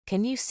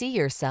Can you see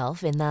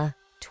yourself in the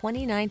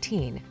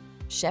 2019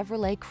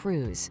 Chevrolet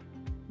Cruze?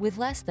 With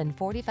less than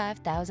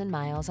 45,000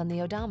 miles on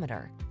the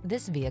odometer,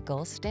 this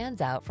vehicle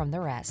stands out from the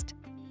rest.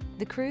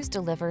 The Cruze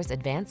delivers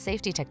advanced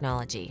safety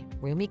technology,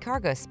 roomy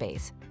cargo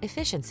space,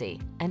 efficiency,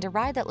 and a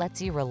ride that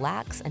lets you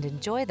relax and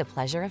enjoy the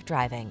pleasure of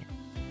driving.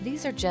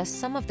 These are just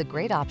some of the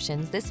great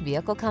options this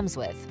vehicle comes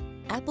with: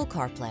 Apple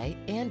CarPlay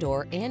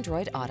and/or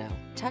Android Auto,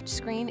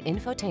 touchscreen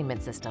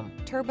infotainment system,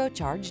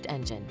 turbocharged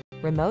engine,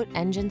 remote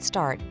engine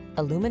start,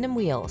 aluminum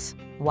wheels,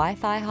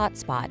 Wi-Fi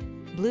hotspot,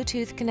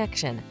 Bluetooth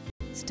connection,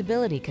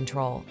 stability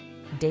control,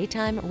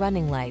 daytime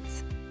running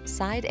lights,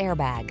 side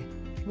airbag.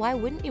 Why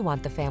wouldn't you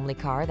want the family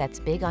car that's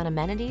big on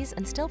amenities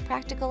and still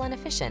practical and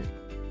efficient?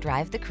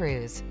 Drive the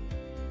Cruze.